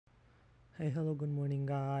Hey, hello, good morning,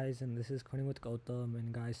 guys, and this is Coding with Gautam.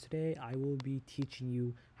 And guys, today I will be teaching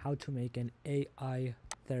you how to make an AI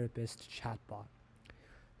therapist chatbot.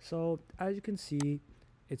 So, as you can see,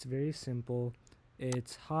 it's very simple.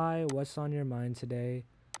 It's hi, what's on your mind today?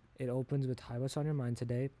 It opens with hi, what's on your mind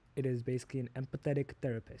today? It is basically an empathetic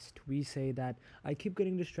therapist. We say that I keep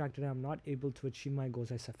getting distracted and I'm not able to achieve my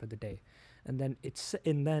goals I set for the day. And then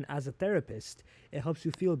as a therapist, it helps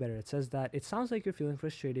you feel better. It says that it sounds like you're feeling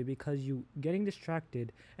frustrated because you getting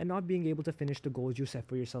distracted and not being able to finish the goals you set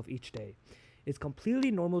for yourself each day. It's completely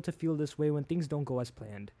normal to feel this way when things don't go as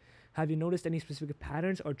planned. Have you noticed any specific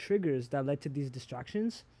patterns or triggers that led to these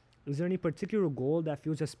distractions? Is there any particular goal that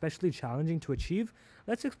feels especially challenging to achieve?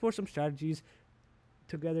 Let's explore some strategies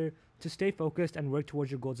together to stay focused and work towards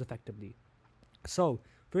your goals effectively. So,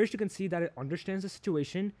 first, you can see that it understands the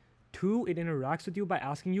situation. Two, it interacts with you by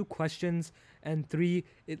asking you questions. And three,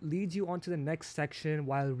 it leads you on to the next section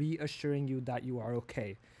while reassuring you that you are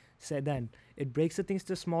okay. So then, it breaks the things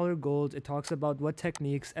to smaller goals. It talks about what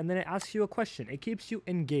techniques, and then it asks you a question. It keeps you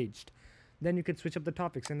engaged. Then you can switch up the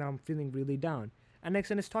topics, and now I'm feeling really down. And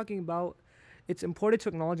next, and it's talking about it's important to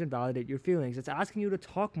acknowledge and validate your feelings. It's asking you to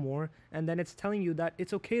talk more, and then it's telling you that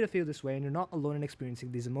it's okay to feel this way and you're not alone in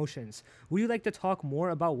experiencing these emotions. Would you like to talk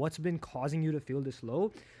more about what's been causing you to feel this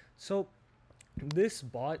low? So, this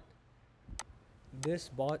bot, this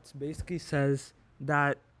bot basically says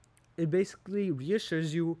that it basically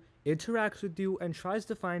reassures you, interacts with you, and tries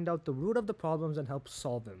to find out the root of the problems and help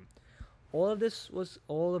solve them. All of this was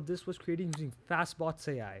created using FastBots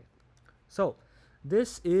AI. So,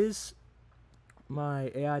 this is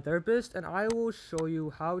my AI therapist, and I will show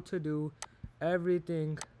you how to do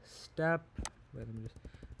everything step. Wait, let me just.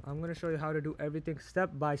 I'm gonna show you how to do everything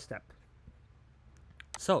step by step.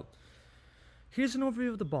 So, here's an overview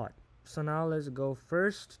of the bot. So now let's go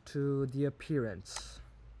first to the appearance.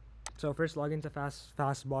 So first, log into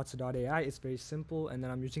fastbots.ai. It's very simple, and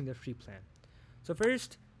then I'm using the free plan. So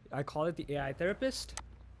first, I call it the AI therapist.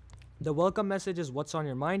 The welcome message is what's on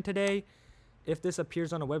your mind today. If this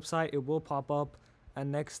appears on a website, it will pop up.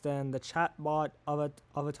 And next, then the chatbot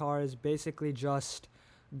avatar is basically just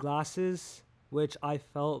glasses, which I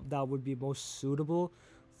felt that would be most suitable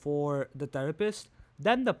for the therapist.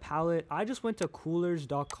 Then the palette, I just went to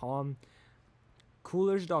coolers.com,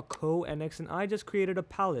 coolers.co, and next, and I just created a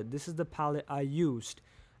palette. This is the palette I used.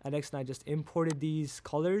 And next, I just imported these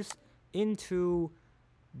colors into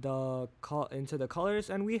the colors,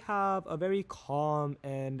 and we have a very calm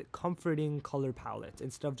and comforting color palette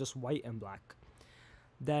instead of just white and black.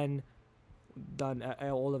 Then done,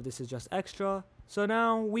 all of this is just extra. So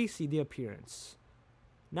now we see the appearance.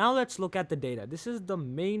 Now let's look at the data. This is the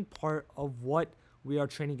main part of what we are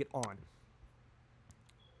training it on.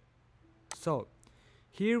 So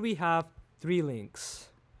here we have 3 links.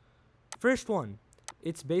 First one,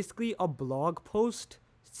 it's basically a blog post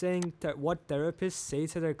saying that what therapists say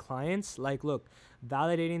to their clients, like, look,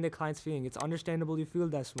 validating the client's feeling. It's understandable you feel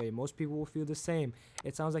this way. Most people will feel the same.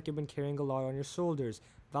 It sounds like you've been carrying a lot on your shoulders.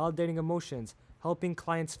 Validating emotions, helping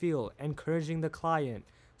clients feel, encouraging the client,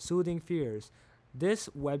 soothing fears. This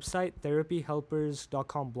website,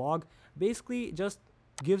 therapyhelpers.com blog, basically just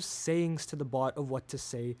gives sayings to the bot of what to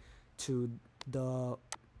say to the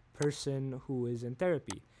person who is in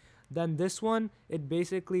therapy. Then this one, it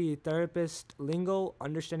basically therapist lingo,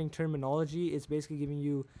 understanding terminology. It's basically giving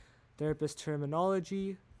you therapist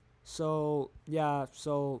terminology. So yeah,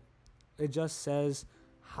 so it just says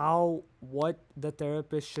what the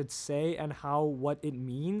therapist should say and what it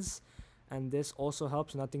means. And this also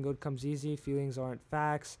helps. Nothing good comes easy. Feelings aren't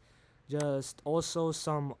facts. Just also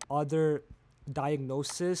some other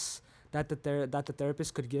diagnosis that the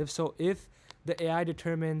therapist could give. So if the AI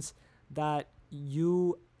determines that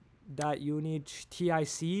you need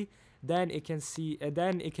TIC, then it can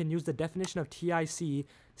use the definition of TIC,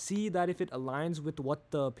 see that if it aligns with what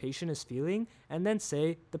the patient is feeling, and then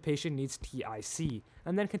say the patient needs TIC,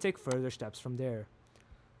 and then can take further steps from there.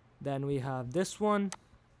 Then we have this one,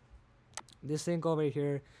 this link over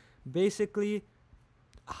here, basically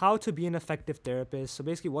how to be an effective therapist. So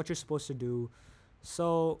basically what you're supposed to do.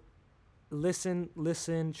 So listen,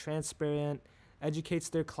 transparent, educates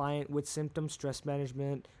their client with symptom stress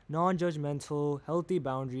management, non-judgmental, healthy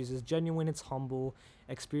boundaries, is genuine, it's humble,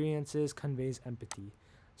 experiences, conveys empathy.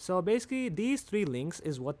 So basically these 3 links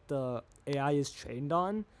is what the AI is trained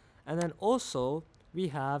on. And then also we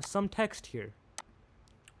have some text here.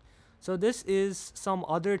 So this is some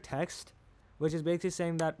other text, which is basically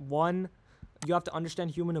saying that 1, you have to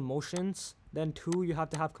understand human emotions. Then 2, you have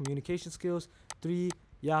to have communication skills. 3,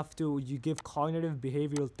 you give cognitive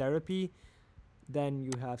behavioral therapy. Then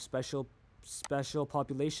you have special special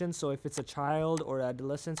population. So if it's a child or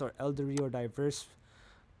adolescents or elderly or diverse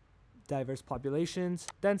populations,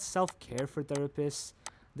 then self-care for therapists.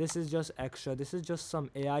 This is just extra. This is just some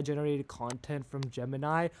AI generated content from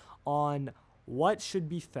Gemini on what should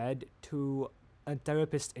be fed to a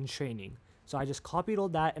therapist in training. So I just copied all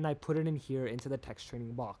that and I put it in here into the text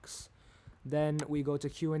training box. Then we go to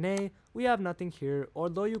Q&A. We have nothing here,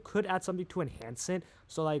 although you could add something to enhance it.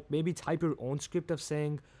 So like maybe type your own script of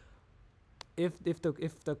saying, if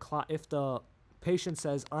the patient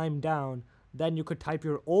says I'm down, then you could type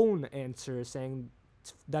your own answer saying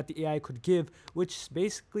that the AI could give, which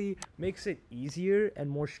basically makes it easier and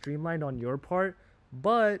more streamlined on your part.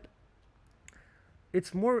 But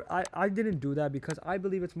it's more, I didn't do that because I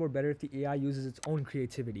believe it's more better if the AI uses its own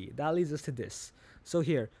creativity. That leads us to this. So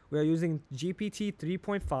here we are using GPT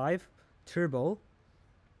 3.5 Turbo,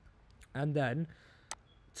 and then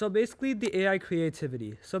so basically the AI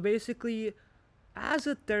creativity. So basically, as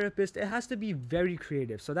a therapist, it has to be very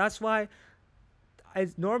creative. So that's why I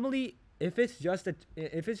normally, if it's just a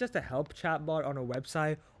help chatbot on a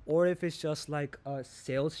website, or if it's just like a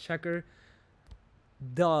sales checker,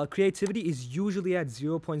 the creativity is usually at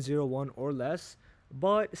 0.01 or less.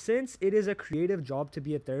 But since it is a creative job to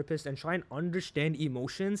be a therapist and try and understand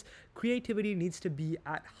emotions, creativity needs to be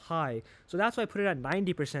at high. So that's why I put it at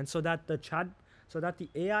 90% so that the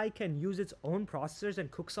AI can use its own processors and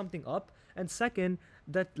cook something up. And second,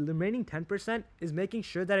 that the remaining 10% is making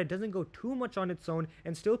sure that it doesn't go too much on its own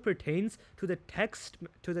and still pertains to the text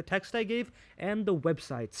I gave and the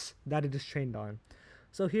websites that it is trained on.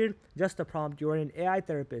 So here, just a prompt: you are an AI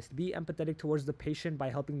therapist. Be empathetic towards the patient by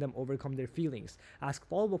helping them overcome their feelings. Ask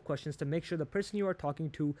follow-up questions to make sure the person you are talking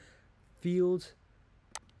to feels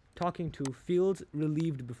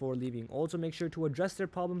relieved before leaving. Also, make sure to address their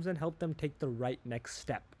problems and help them take the right next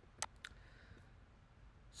step.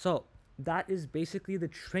 So that is basically the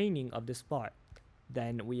training of this bot.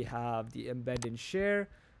 Then we have the embed and share.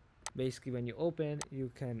 Basically, when you open,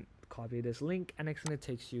 you can copy this link and it's going to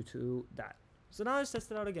take you to that. So now let's test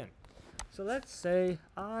it out again. So let's say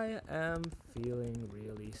I am feeling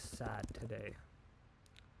really sad today.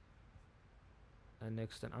 And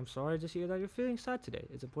next, I'm sorry to hear that you're feeling sad today.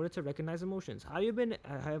 It's important to recognize emotions.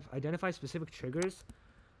 Have identified specific triggers.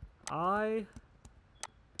 I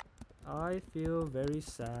feel very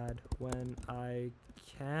sad when I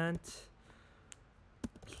can't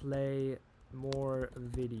play more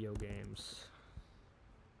video games.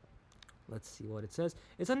 Let's see what it says.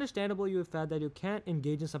 It's understandable you have felt that you can't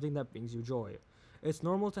engage in something that brings you joy. It's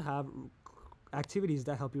normal to have activities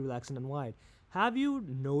that help you relax and unwind. Have you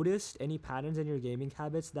noticed any patterns in your gaming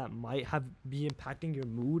habits that might be impacting your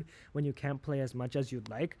mood when you can't play as much as you'd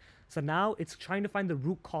like? So now it's trying to find the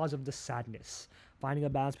root cause of the sadness. Finding a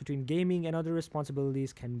balance between gaming and other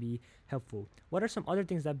responsibilities can be helpful. What are some other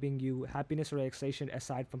things that bring you happiness or relaxation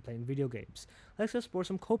aside from playing video games? Let's explore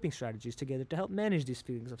some coping strategies together to help manage these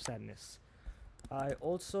feelings of sadness. I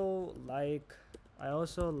also like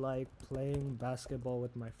playing basketball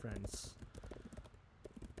with my friends.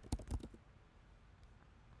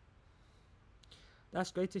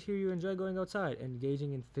 That's great to hear you enjoy going outside.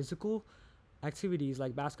 Engaging in physical activities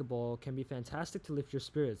like basketball can be fantastic to lift your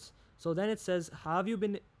spirits. So then it says, have you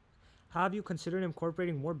considered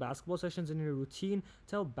incorporating more basketball sessions in your routine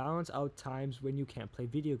to help balance out times when you can't play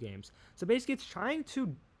video games? So basically it's trying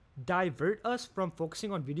to divert us from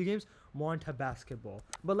focusing on video games more into basketball.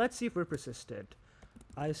 But let's see if we're persistent.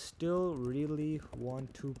 I still really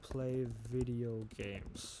want to play video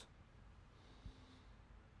games.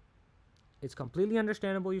 It's completely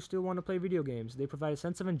understandable you still want to play video games. They provide a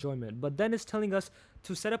sense of enjoyment. But then it's telling us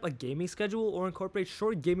to set up a gaming schedule or incorporate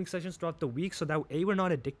short gaming sessions throughout the week so that A, we're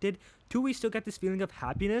not addicted, 2, we still get this feeling of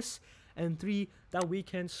happiness, and 3, that we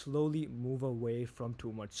can slowly move away from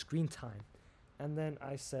too much screen time. And then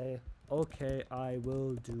I say, okay, I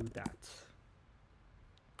will do that.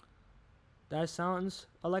 That sounds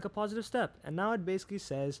like a positive step. And now it basically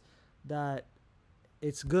says that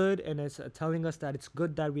it's good, and it's telling us that it's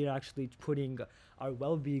good that we're actually putting our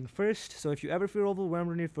well-being first. So if you ever feel overwhelmed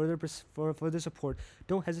or need further support,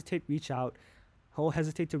 don't hesitate to reach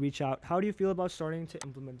out. How do you feel about starting to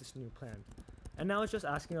implement this new plan? And now it's just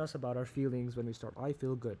asking us about our feelings when we start. I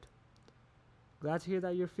feel good. Glad to hear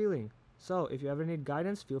that you're feeling. So if you ever need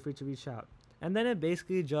guidance, feel free to reach out. And then it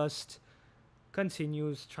basically just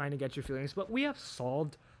continues trying to get your feelings. But we have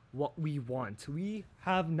solved what we want. We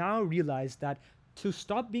have now realized that to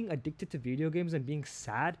stop being addicted to video games and being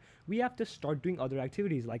sad, we have to start doing other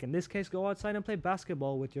activities. Like in this case, go outside and play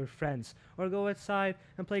basketball with your friends, or go outside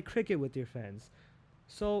and play cricket with your friends.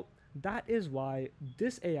 So That is why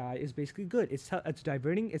this AI is basically good. It's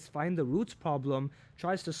diverting, it's finding the roots problem,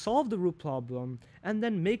 tries to solve the root problem, and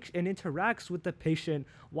then makes and interacts with the patient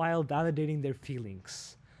while validating their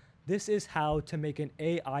feelings. This is how to make an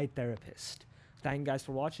AI therapist. Thank you guys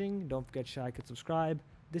for watching. Don't forget to like and subscribe.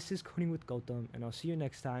 This is Coding with Gautam, and I'll see you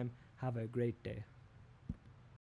next time. Have a great day.